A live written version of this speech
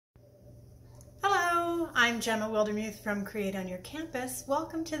I'm Jemma Wildermuth from Create on Your Campus.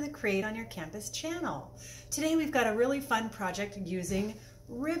 Welcome to the Create on Your Campus channel. Today we've got a really fun project using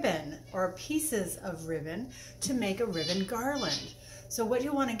ribbon or pieces of ribbon to make a ribbon garland. So what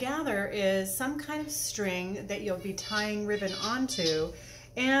you want to gather is some kind of string that you'll be tying ribbon onto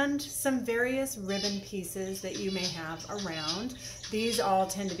and some various ribbon pieces that you may have around. These all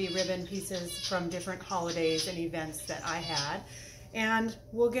tend to be ribbon pieces from different holidays and events that I had. And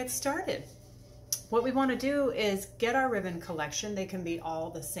we'll get started. What we want to do is get our ribbon collection. They can be all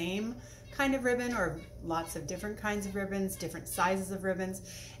the same kind of ribbon or lots of different kinds of ribbons, different sizes of ribbons,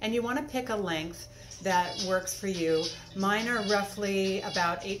 and you want to pick a length that works for you. Mine are roughly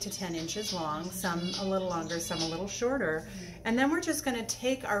about 8 to 10 inches long, some a little longer, some a little shorter. And then we're just going to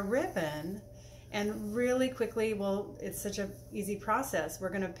take our ribbon and really quickly, well, it's such an easy process. We're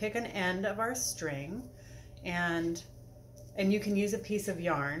going to pick an end of our string and you can use a piece of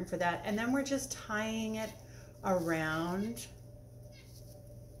yarn for that. And then we're just tying it around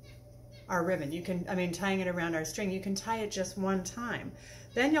our ribbon. Tying it around our string. You can tie it just one time.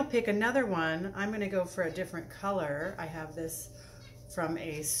 Then you'll pick another one. I'm going to go for a different color. I have this from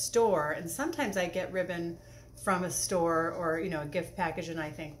a store, and sometimes I get ribbon from a store or a gift package and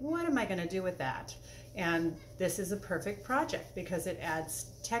I think, what am I going to do with that? And this is a perfect project because it adds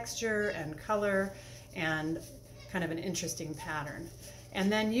texture and color and kind of an interesting pattern.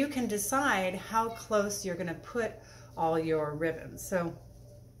 And then you can decide how close you're going to put all your ribbons. So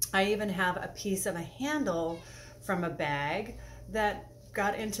I even have a piece of a handle from a bag that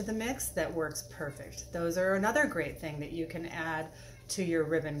got into the mix that works perfect. Those are another great thing that you can add to your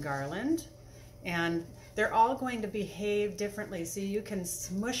ribbon garland. And they're all going to behave differently, so you can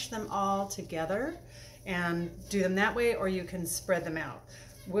smush them all together and do them that way, or you can spread them out.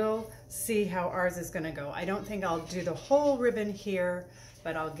 We'll see how ours is going to go. I don't think I'll do the whole ribbon here,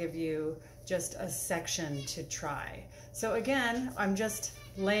 but I'll give you just a section to try. So again, I'm just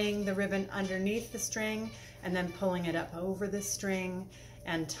laying the ribbon underneath the string and then pulling it up over the string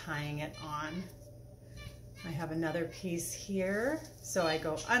and tying it on. I have another piece here, so I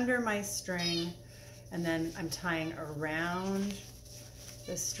go under my string and then I'm tying around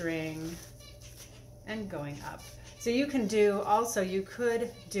the string and going up. So you can do, also you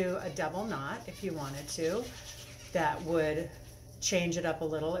could do a double knot if you wanted to. That would change it up a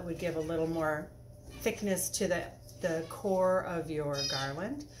little. It would give a little more thickness to the core of your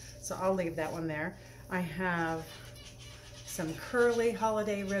garland. So I'll leave that one there. I have some curly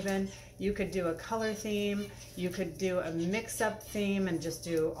holiday ribbon. You could do a color theme. You could do a mix-up theme and just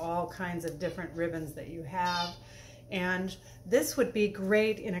do all kinds of different ribbons that you have. And this would be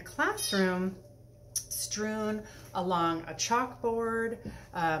great in a classroom strewn along a chalkboard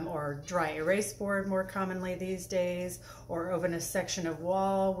or dry erase board more commonly these days, or over in a section of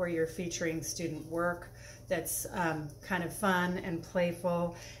wall where you're featuring student work that's kind of fun and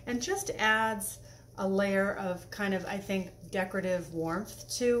playful and just adds a layer of kind of, I think, decorative warmth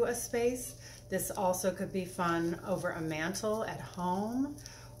to a space. This also could be fun over a mantle at home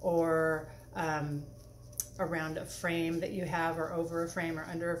or around a frame that you have, or over a frame or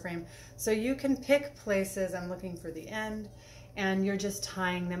under a frame. So you can pick places, I'm looking for the end, and you're just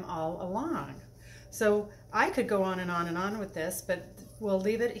tying them all along. So I could go on and on and on with this, but we'll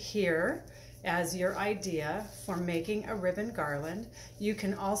leave it here as your idea for making a ribbon garland. You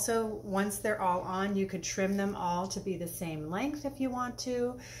can also, once they're all on, you could trim them all to be the same length if you want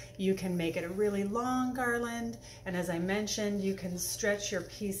to. You can make it a really long garland, and as I mentioned, you can stretch your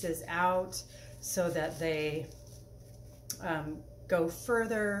pieces out so that they go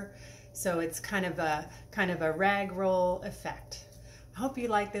further. So it's kind of a rag roll effect. I hope you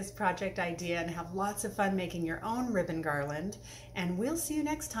like this project idea and have lots of fun making your own ribbon garland. And we'll see you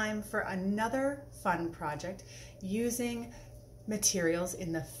next time for another fun project using materials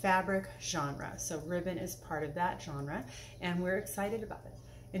in the fabric genre. So ribbon is part of that genre, and we're excited about it.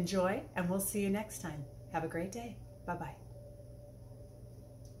 Enjoy, and we'll see you next time. Have a great day. Bye-bye.